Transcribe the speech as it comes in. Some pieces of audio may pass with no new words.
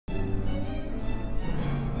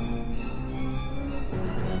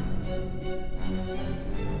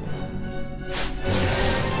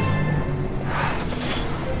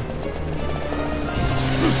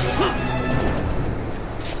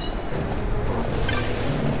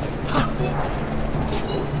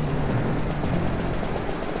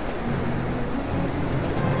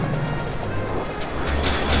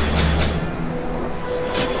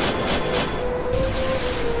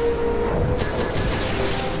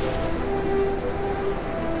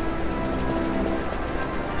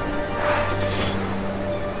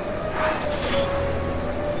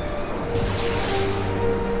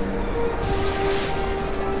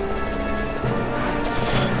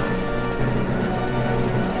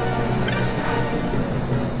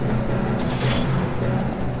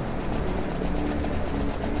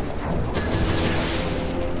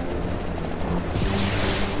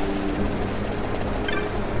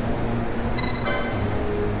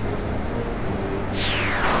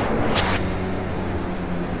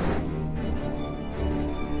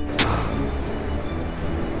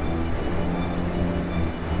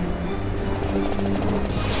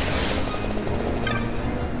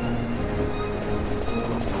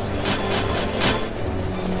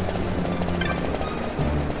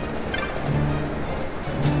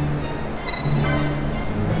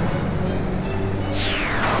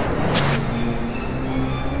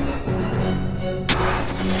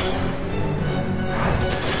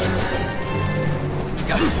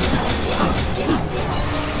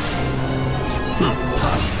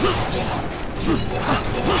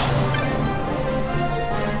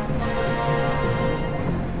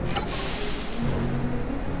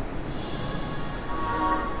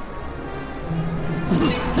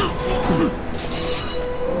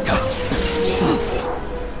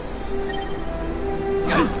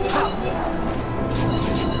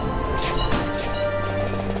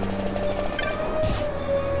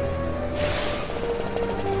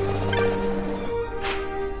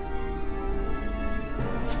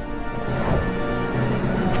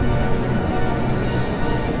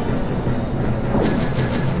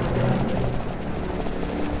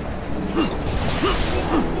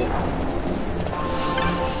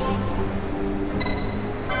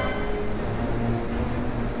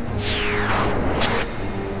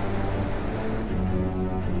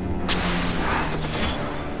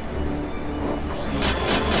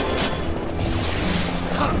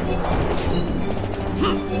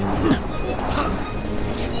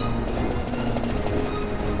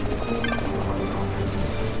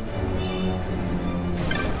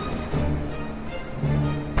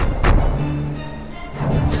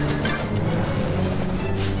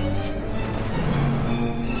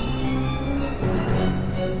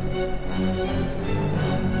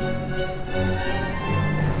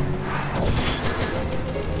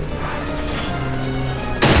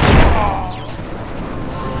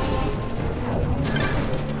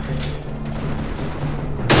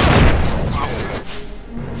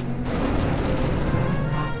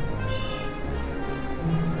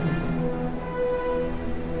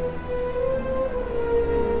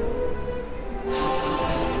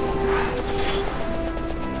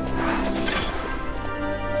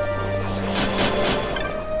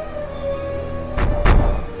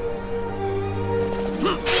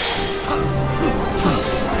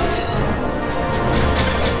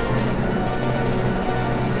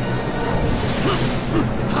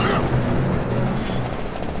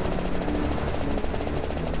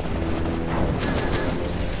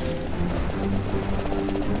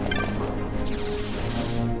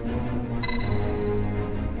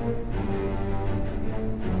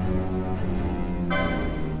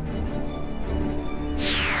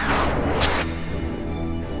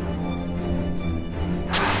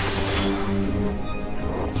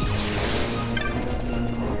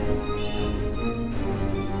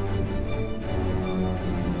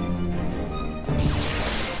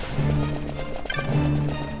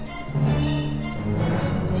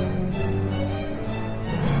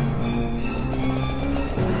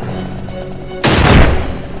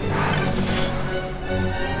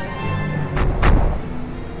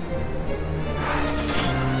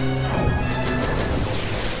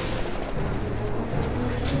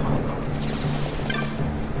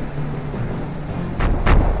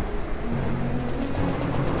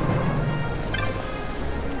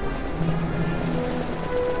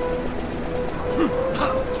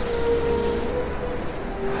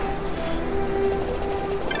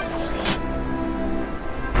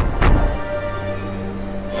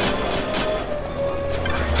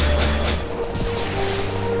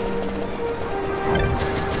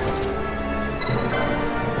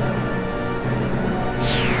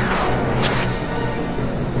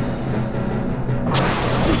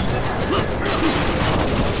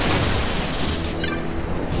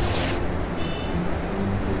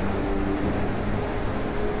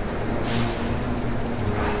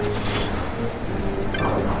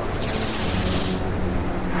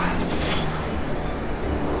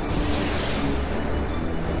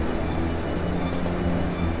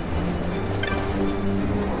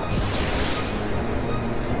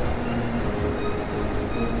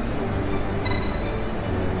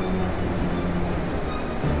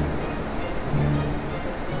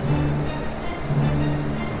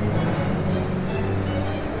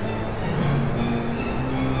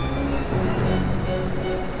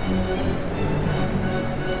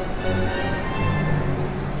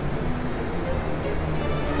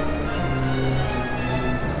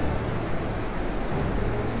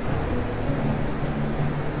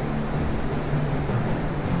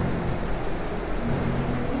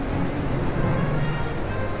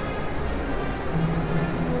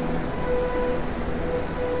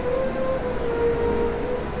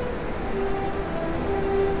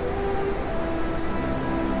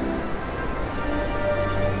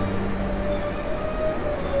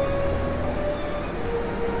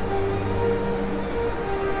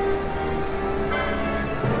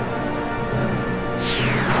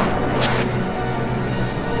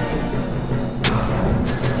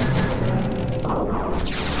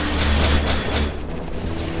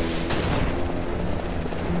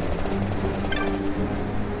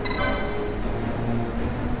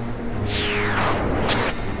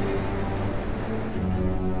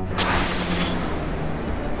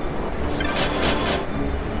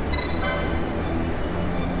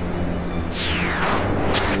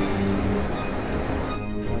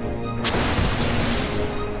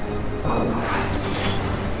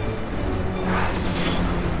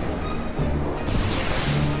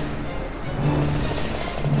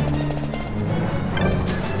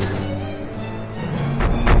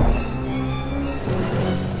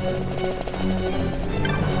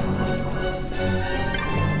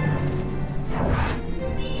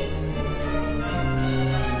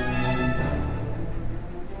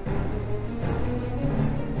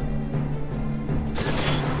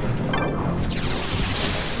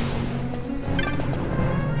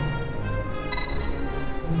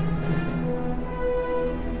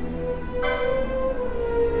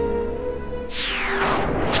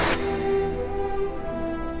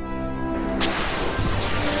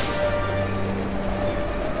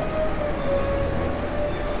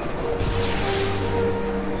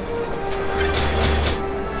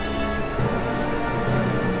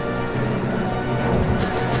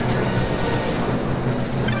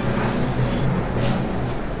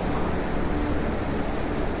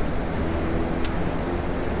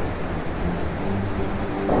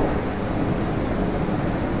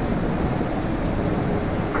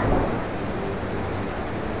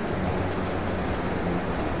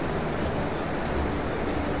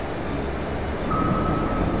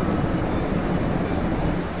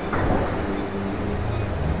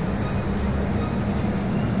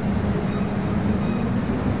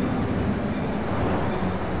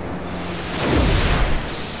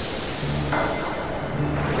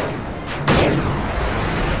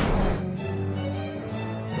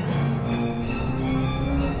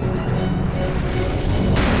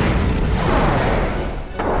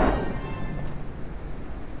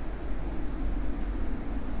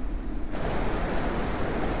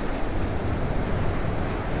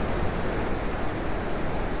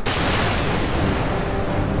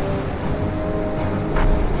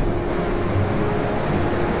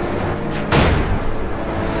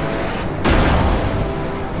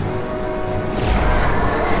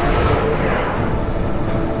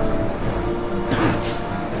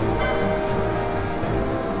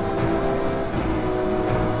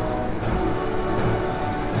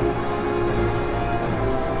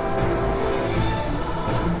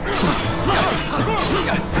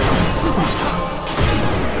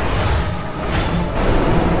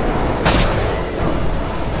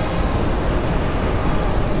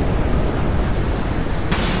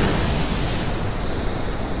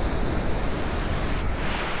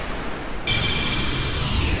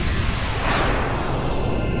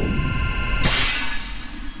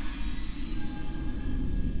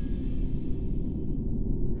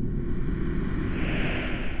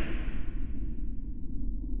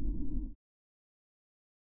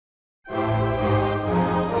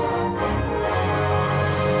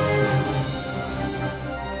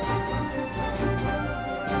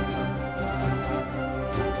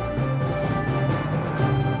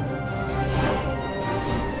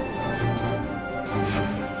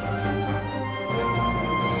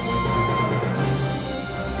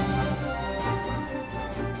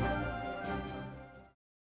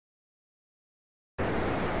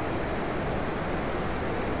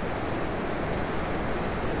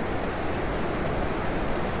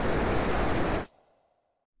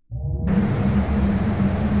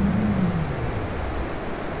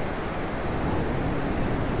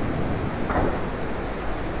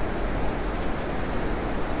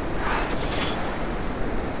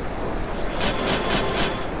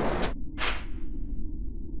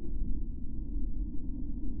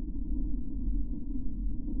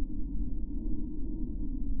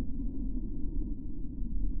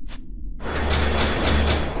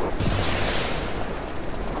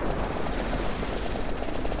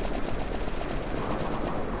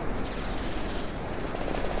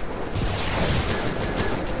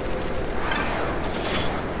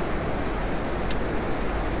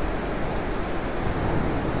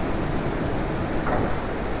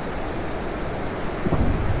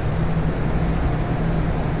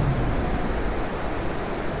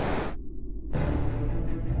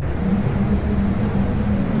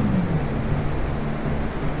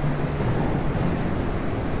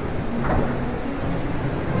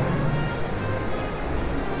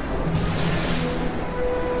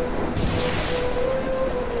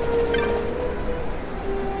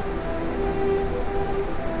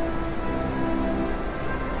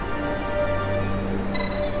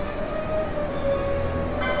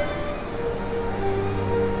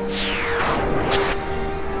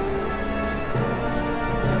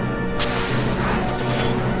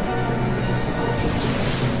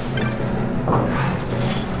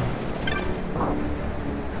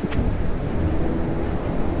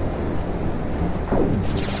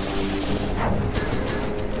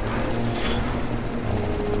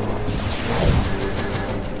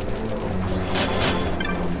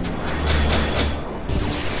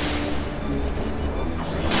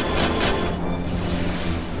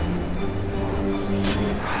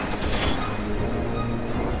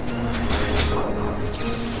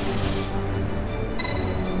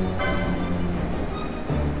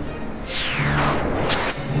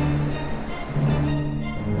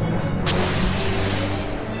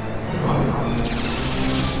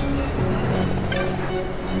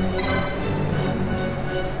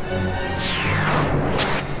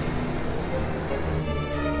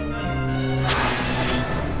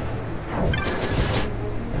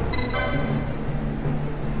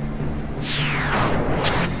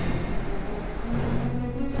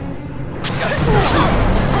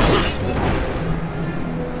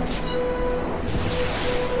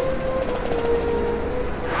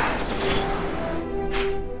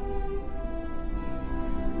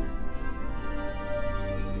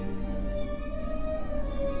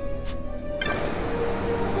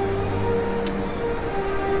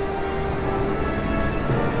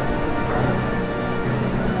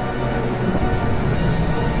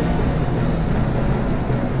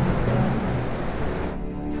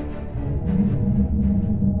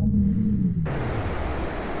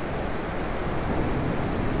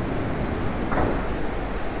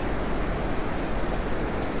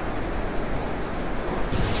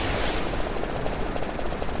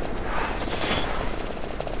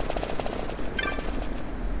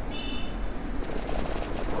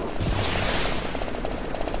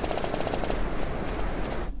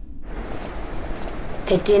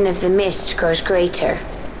The din of the mist grows greater.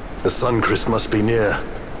 The Suncrest must be near.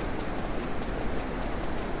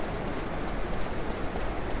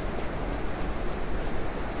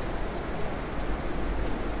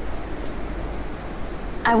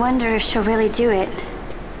 I wonder if she'll really do it.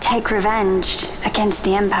 Take revenge against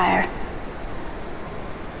the Empire.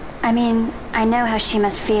 I mean, I know how she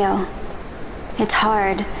must feel. It's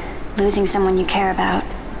hard, losing someone you care about.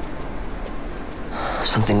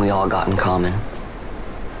 Something we all got in common.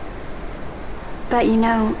 But you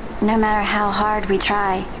know, no matter how hard we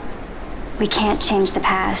try, we can't change the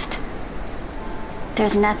past.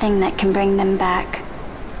 There's nothing that can bring them back.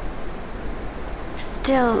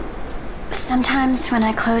 Still, sometimes when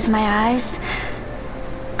I close my eyes,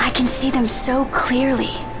 I can see them so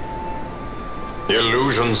clearly.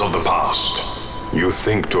 Illusions of the past. You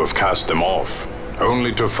think to have cast them off,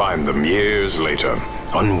 only to find them years later,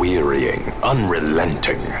 unwearying,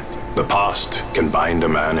 unrelenting. The past can bind a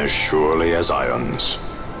man as surely as irons.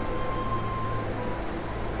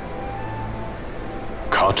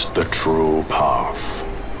 Cut the true path.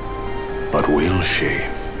 But will she?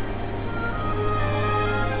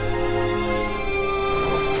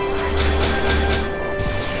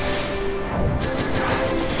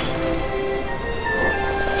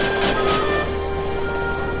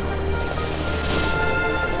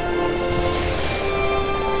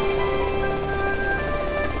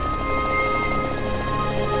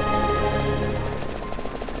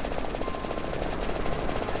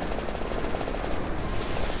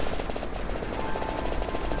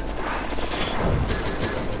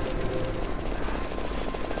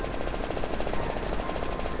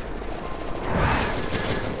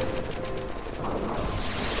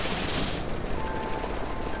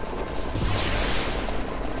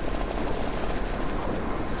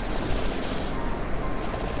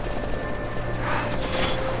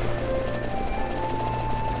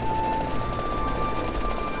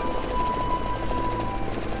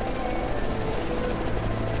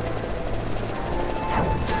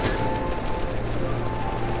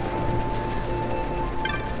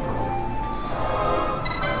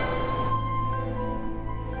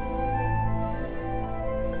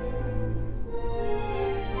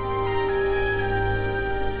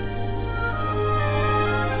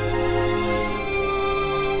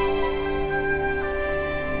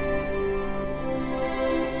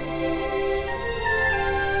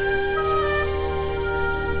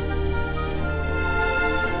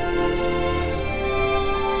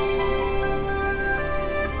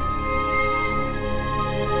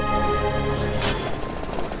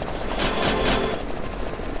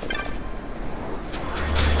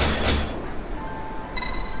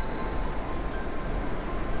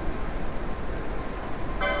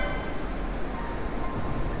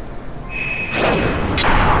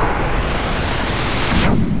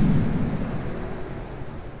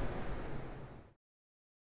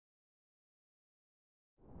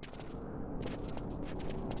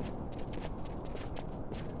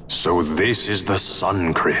 So this is the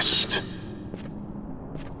Suncrest.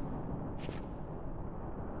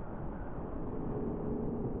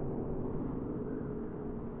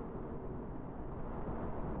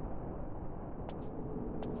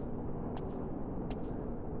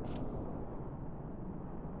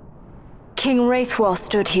 King Wraithwall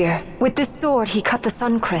stood here. With this sword, he cut the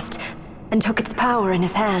Suncrest and took its power in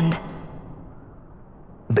his hand.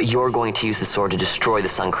 But you're going to use the sword to destroy the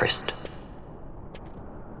Suncrest.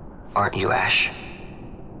 Aren't you, Ash?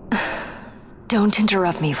 Don't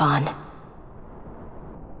interrupt me, Vaughn.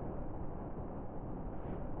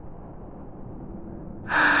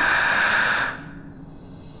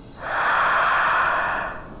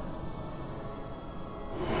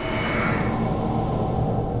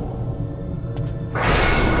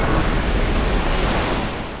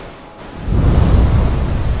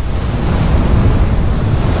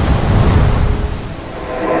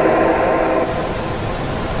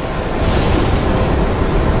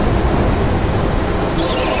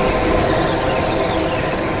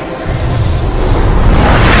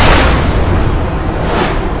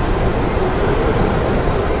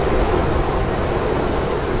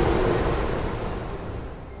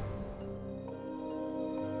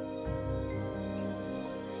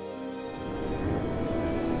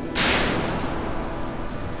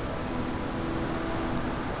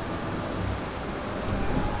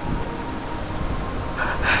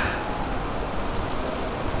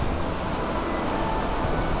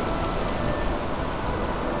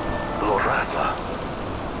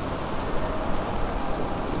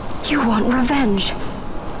 You want revenge?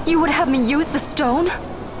 You would have me use the stone?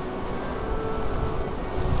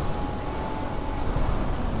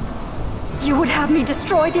 You would have me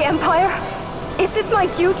destroy the Empire? Is this my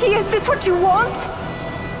duty? Is this what you want?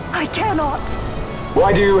 I cannot.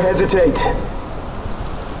 Why do you hesitate?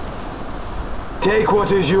 Take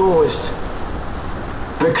what is yours.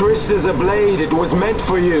 The Christ is a blade. It was meant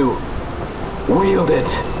for you. Wield it.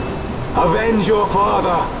 Avenge your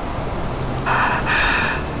father.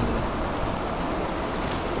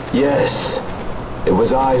 Yes, it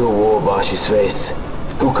was I who wore Bashi's face,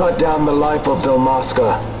 who cut down the life of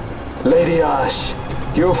Dalmasca. Lady Ash,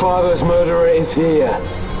 your father's murderer is here.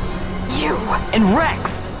 You and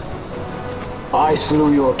Rex! I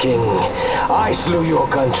slew your king. I slew your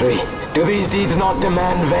country. Do these deeds not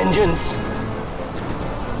demand vengeance?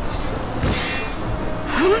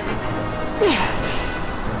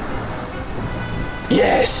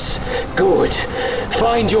 Yes, good.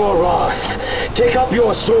 Find your wrath. Take up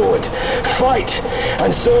your sword. Fight,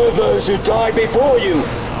 and serve those who died before you.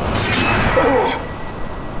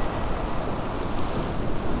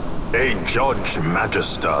 A Judge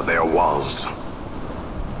Magister there was.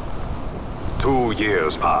 2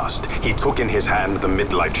 years passed. He took in his hand the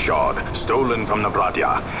Midlight Shard, stolen from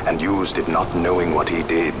Nabradia, and used it not knowing what he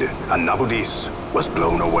did. And Nabudis was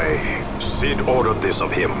blown away. Sid ordered this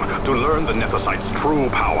of him, to learn the Nethicite's true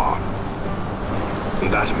power.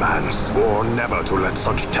 That man swore never to let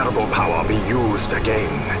such terrible power be used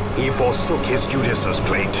again. He forsook his Judaser's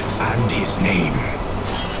plate and his name.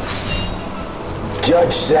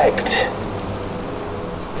 Judge Sect.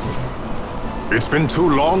 It's been too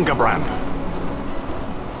long, Gabranth.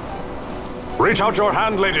 Reach out your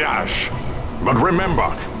hand, Lady Ash. But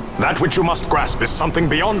remember, that which you must grasp is something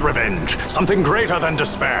beyond revenge, something greater than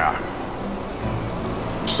despair.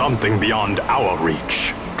 Something beyond our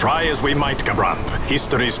reach. Try as we might, Gabranth,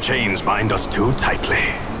 history's chains bind us too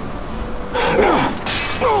tightly.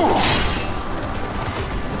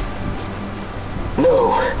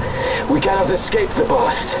 No, we cannot escape the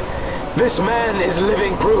past. This man is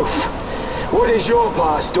living proof. What is your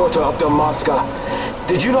past, daughter of Dalmasca?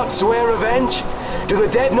 Did you not swear revenge? Do the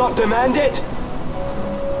dead not demand it?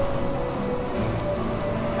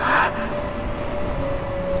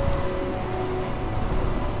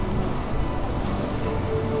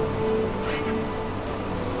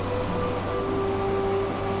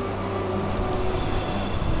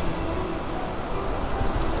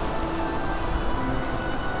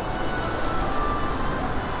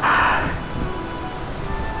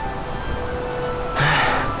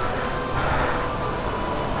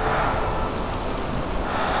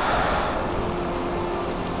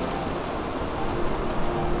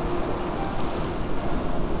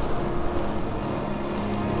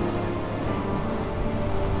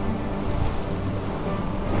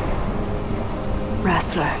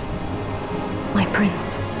 Wrestler. My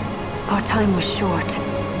prince. Our time was short.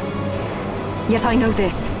 Yet I know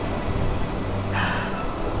this.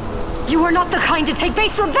 You are not the kind to take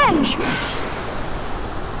base revenge!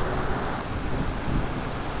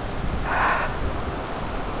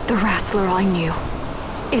 The Wrestler I knew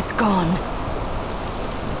is gone.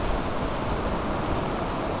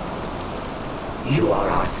 You are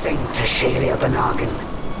our saint, Ashelia Banagin.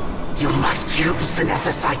 You must use the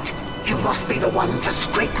Nethicite. You must be the one to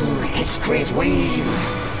straighten history's weave.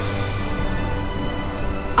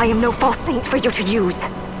 I am no false saint for you to use.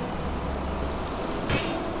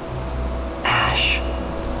 Ash.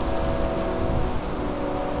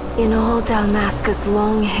 In all Dalmasca's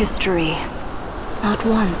long history, not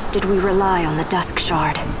once did we rely on the Dusk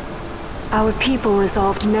Shard. Our people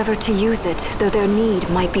resolved never to use it, though their need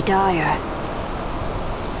might be dire.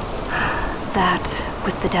 That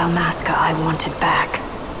was the Dalmasca I wanted back.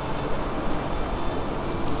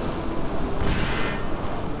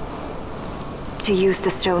 To use the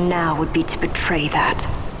stone now would be to betray that.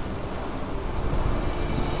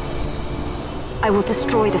 I will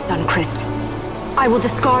destroy the Sun Christ. I will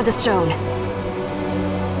discard the stone.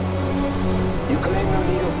 You claim no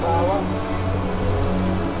need of power?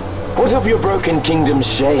 What of your broken kingdom's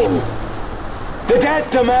shame? The dead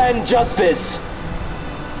demand justice!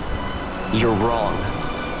 You're wrong.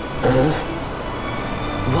 Huh?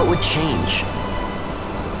 What would change?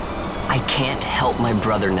 I can't help my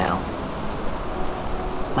brother now.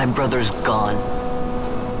 My brother's gone.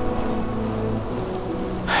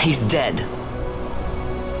 He's dead.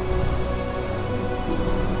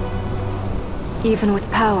 Even with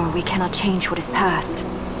power, we cannot change what is past.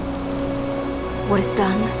 What is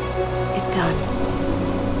done, is done.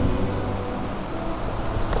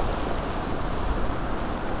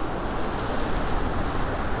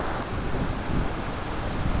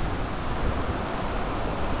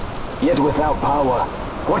 Yet without power,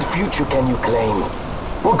 what future can you claim?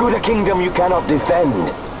 What good a kingdom you cannot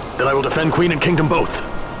defend? Then I will defend Queen and Kingdom both.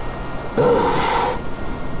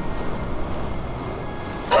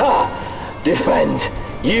 Defend?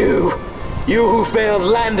 You? You who failed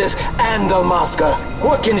Landis and Dalmasca.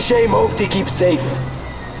 What can shame hope to keep safe?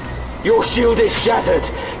 Your shield is shattered.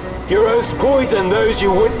 Your oaths poison those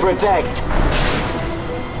you would protect.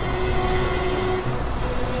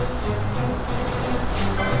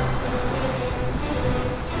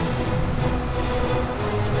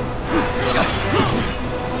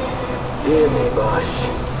 Hear me, Bosch.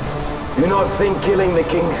 Do not think killing the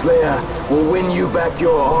Kingslayer will win you back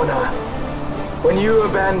your honor. When you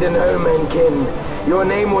abandoned home and kin, your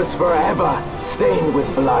name was forever stained with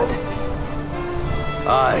blood.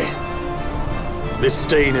 Aye. This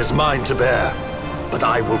stain is mine to bear, but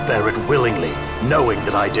I will bear it willingly, knowing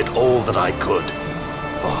that I did all that I could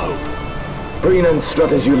for hope. Preen and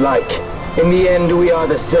strut as you like. In the end, we are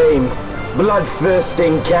the same.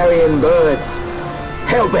 Bloodthirsting carrion birds.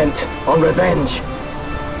 Hellbent on revenge.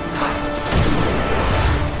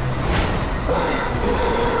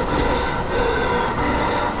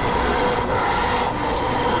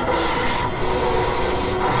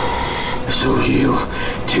 So you,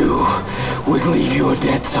 too, would leave your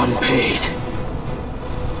debts unpaid.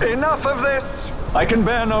 Enough of this! I can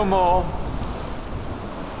bear no more.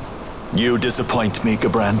 You disappoint me,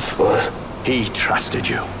 Gabranth. What? He trusted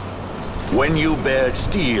you. When you bared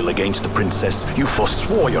steel against the princess, you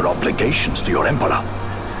forswore your obligations to your emperor.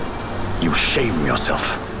 You shame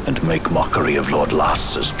yourself and make mockery of Lord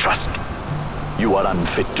Lars's trust. You are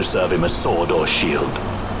unfit to serve him as sword or shield,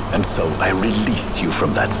 and so I release you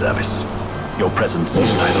from that service. Your presence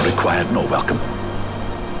is neither required nor welcome.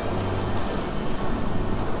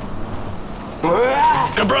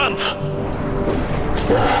 Gabranth!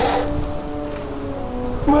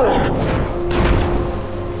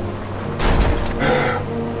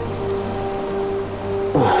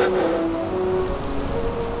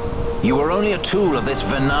 You were only a tool of this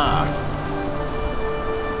Venar.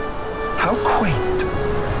 How quaint.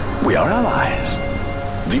 We are allies.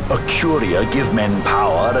 The Acuria give men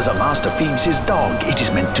power as a master feeds his dog. It is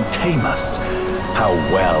meant to tame us. How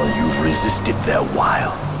well you've resisted their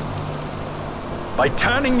wile. By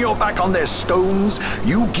turning your back on their stones,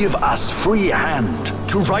 you give us free hand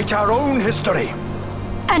to write our own history.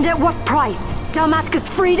 And at what price? Dalmasca's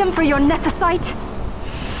freedom for your nethicite?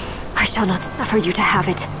 I shall not suffer you to have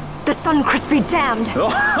it. The Sunchrist be damned!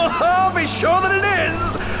 Oh, be sure that it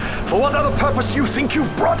is! For what other purpose do you think you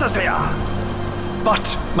brought us here?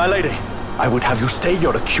 But, my lady, I would have you stay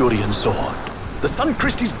your Acurian sword. The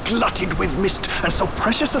Sunchrist is glutted with mist, and so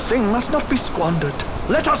precious a thing must not be squandered.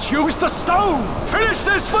 Let us use the stone! Finish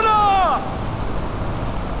this for now!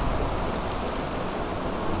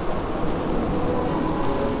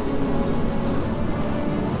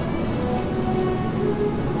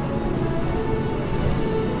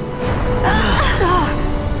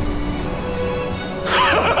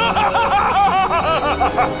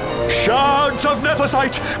 Shards of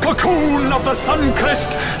Nethicite, cocoon of the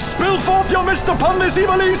Sunchrist, spill forth your mist upon this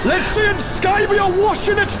evil east. Let sea and sky be awash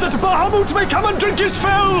in it, that Bahamut may come and drink his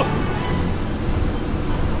fill.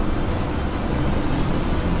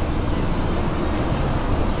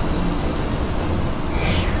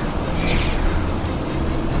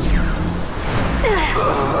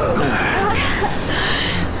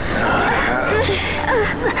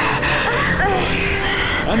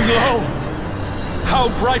 And lo! How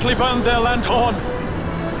brightly burned their lanthorn!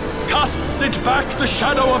 Casts it back the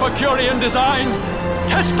shadow of a Curian design,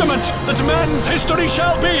 testament that man's history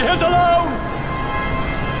shall be his alone!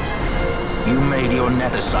 You made your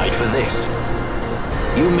nethicite for this.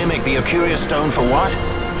 You mimic the Acuria stone for what?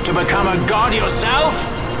 To become a god yourself?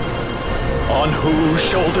 On whose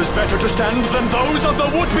shoulders better to stand than those of the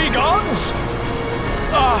would-be gods?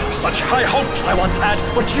 Ah, such high hopes I once had,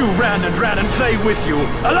 but you ran and they with you.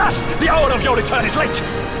 Alas, the hour of your return is late.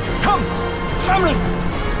 Come, family,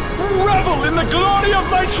 revel in the glory of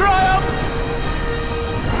my triumph!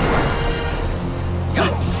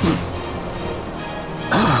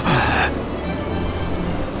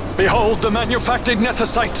 Behold the manufactured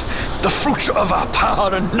nethicite, the fruit of our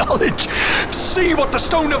power and knowledge. See what the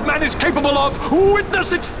stone of man is capable of.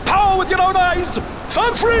 Witness its power with your own eyes.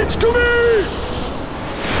 Fanfreed to me!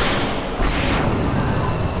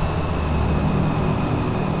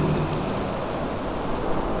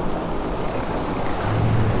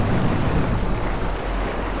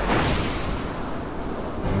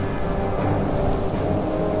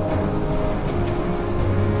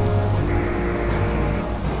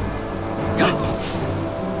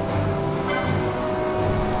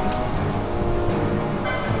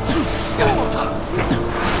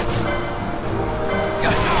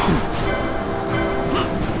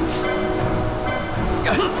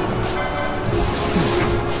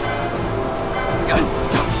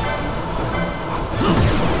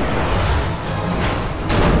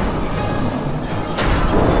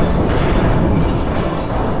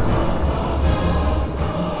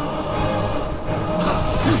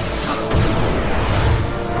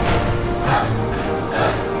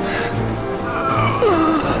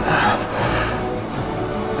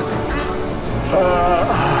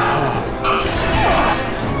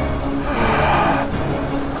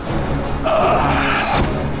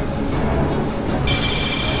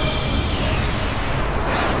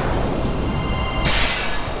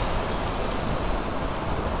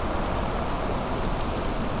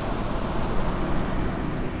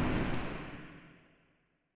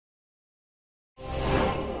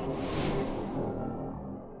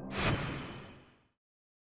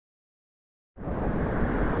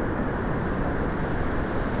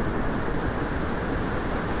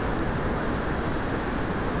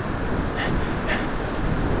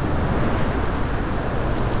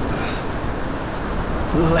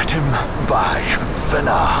 Let him by,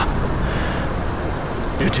 Fenar.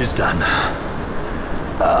 It is done.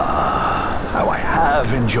 Ah, how I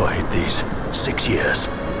have enjoyed these 6 years.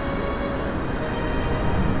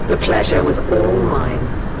 The pleasure was all mine.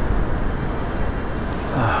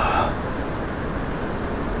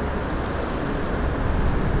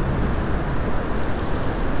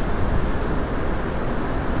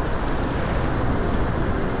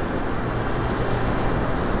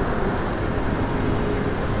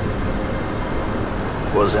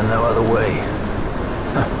 Was there no other way?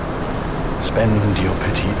 Spend your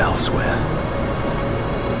pity elsewhere.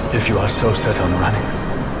 If you are so set on running,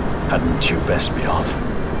 hadn't you best be off,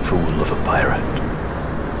 fool of a pirate?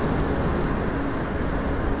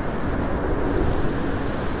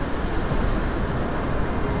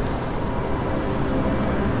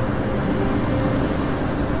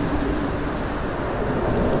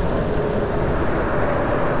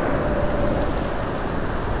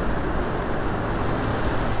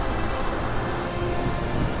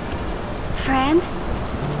 Fran?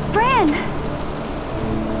 Fran!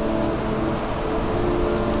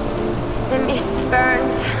 The mist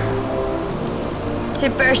burns to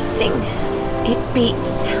bursting. It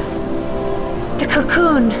beats. The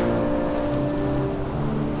cocoon.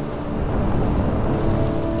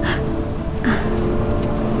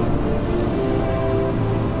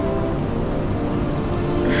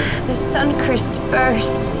 The Suncrist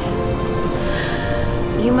bursts.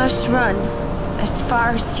 You must run as far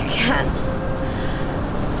as you can.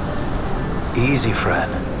 Easy, Fran.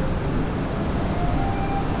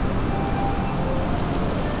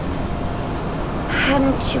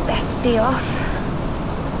 Hadn't you best be off?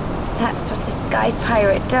 That's what a sky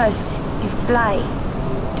pirate does. You fly,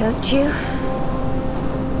 don't you?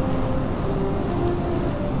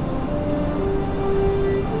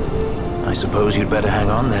 I suppose you'd better hang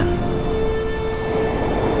on then.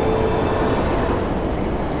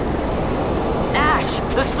 Ash!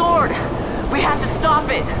 The sword! We have to stop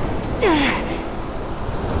it!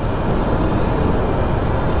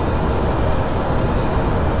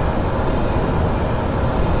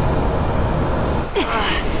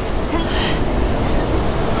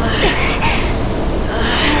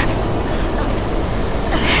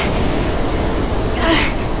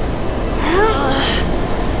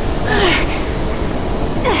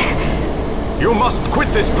 You must quit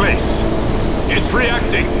this place. It's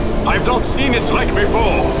reacting. I've not seen its like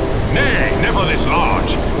before. Nay, never this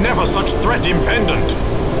large. Never such threat impendent.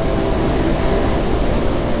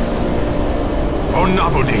 For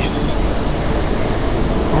Nabudis.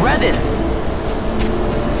 Redis!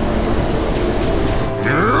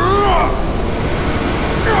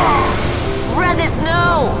 Redis,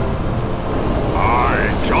 no!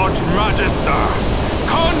 I, Judge Magister,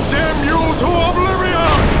 condemn you to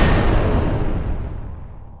oblivion!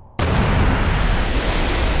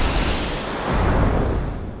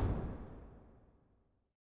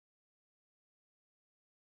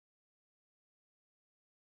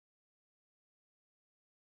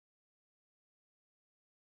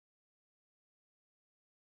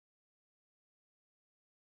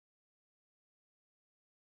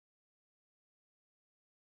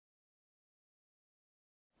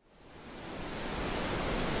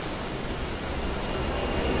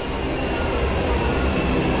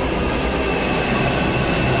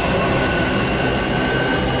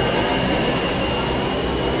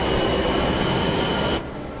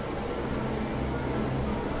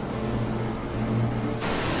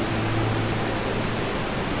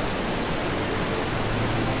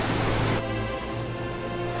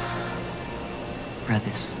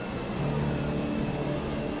 Redis.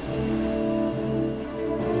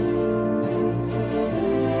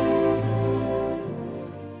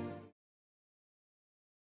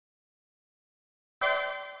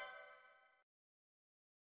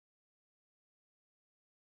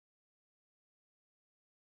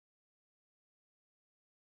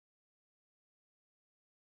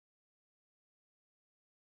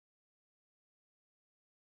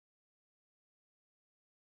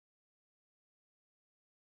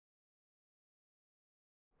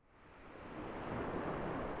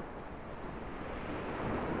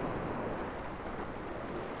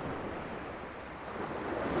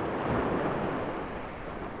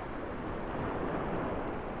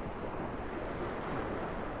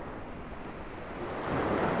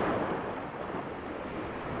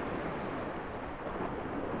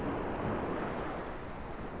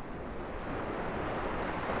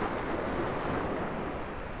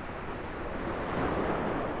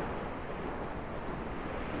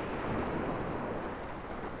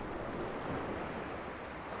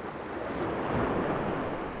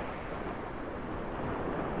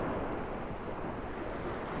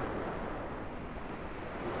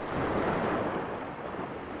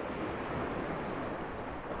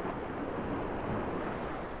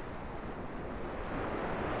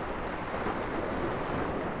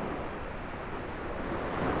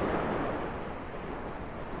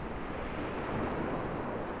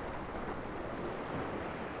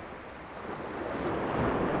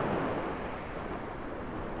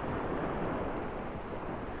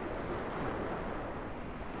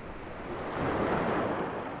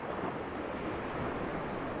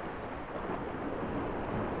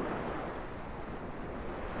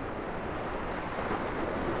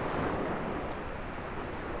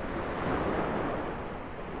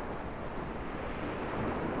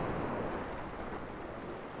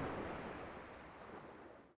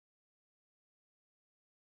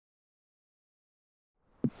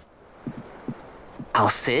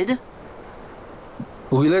 Al-Cid?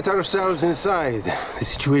 We let ourselves inside. The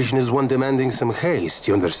situation is one demanding some haste,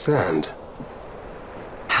 you understand?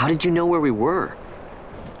 How did you know where we were?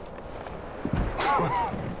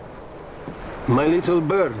 My little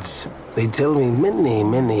birds, they tell me many,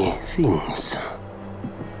 many things.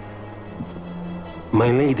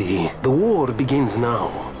 My lady, the war begins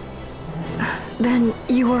now. Then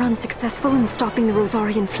you were unsuccessful in stopping the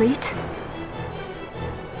Rosarian fleet?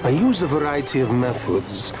 I used a variety of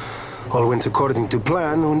methods. All went according to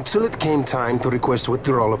plan until it came time to request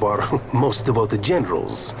withdrawal of our most devoted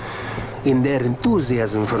generals. In their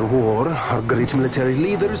enthusiasm for war, our great military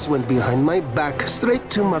leaders went behind my back straight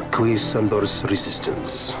to Marquis Sandor's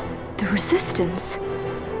resistance. The Resistance?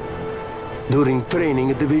 During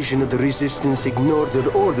training, a division of the Resistance ignored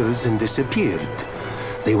their orders and disappeared.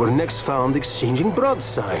 They were next found exchanging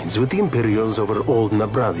broadsides with the Imperials over Old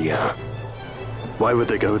Nabradia. Why would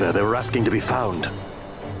they go there? They were asking to be found.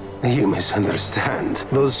 You misunderstand.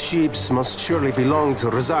 Those ships must surely belong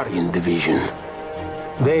to Rosarian division.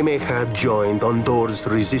 They may have joined Ondor's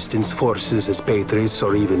resistance forces as patriots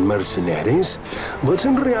or even mercenaries, but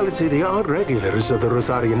in reality they are regulars of the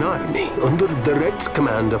Rosarian army, under direct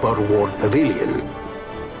command of our war pavilion.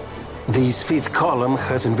 This fifth column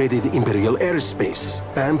has invaded Imperial airspace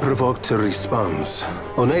and provoked a response.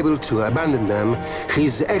 Unable to abandon them,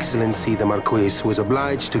 His Excellency the Marquis was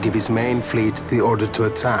obliged to give his main fleet the order to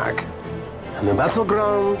attack. And the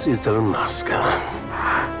battleground is Dalmasca.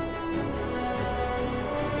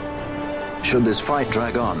 Should this fight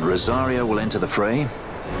drag on, Rosaria will enter the fray.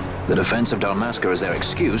 The defense of Dalmasca is their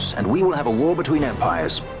excuse, and we will have a war between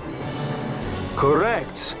empires.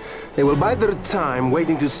 Correct. They will bide their time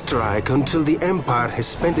waiting to strike until the Empire has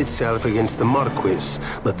spent itself against the Marquis.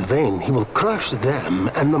 But then he will crush them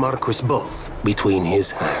and the Marquis both between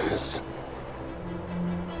his hands.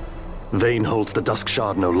 Vayne holds the Dusk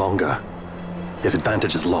Shard no longer. His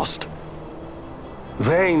advantage is lost.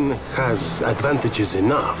 Vayne has advantages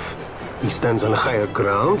enough. He stands on higher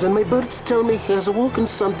ground, and my birds tell me he has awoken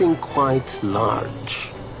something quite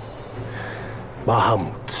large.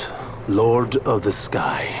 Bahamut, Lord of the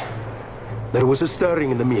Sky. There was a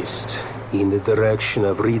stirring in the mist, in the direction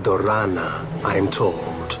of Ridorana, I am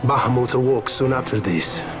told. Bahamut awoke soon after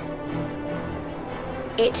this.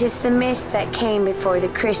 It is the mist that came before the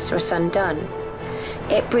Christ was undone.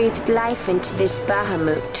 It breathed life into this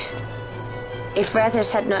Bahamut. If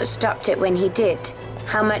Rethers had not stopped it when he did,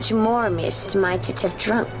 how much more mist might it have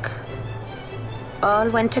drunk? All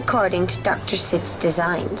went according to Dr. Sid's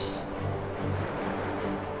designs.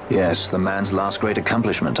 Yes, the man's last great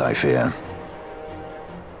accomplishment, I fear.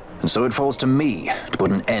 And so it falls to me to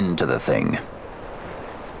put an end to the thing.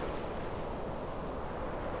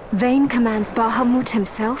 Vayne commands Bahamut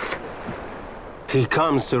himself? He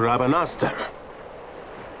comes to Rabanastar.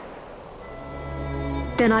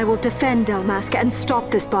 Then I will defend Dalmasca and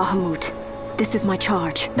stop this Bahamut. This is my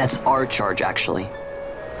charge. That's our charge, actually.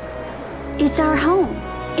 It's our home.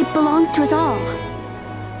 It belongs to us all.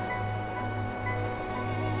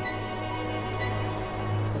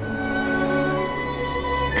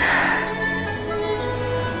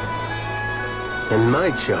 And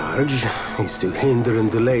my charge is to hinder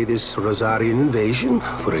and delay this Rosarian invasion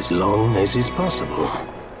for as long as is possible.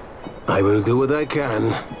 I will do what I can.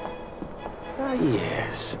 Ah,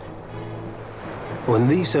 yes. When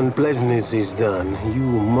this unpleasantness is done, you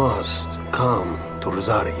must come to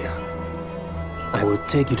Rosaria. I will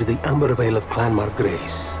take you to the Amber Vale of Clan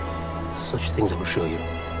Margrace. Such things I will show you.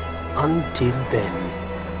 Until then,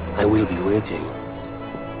 I will be waiting.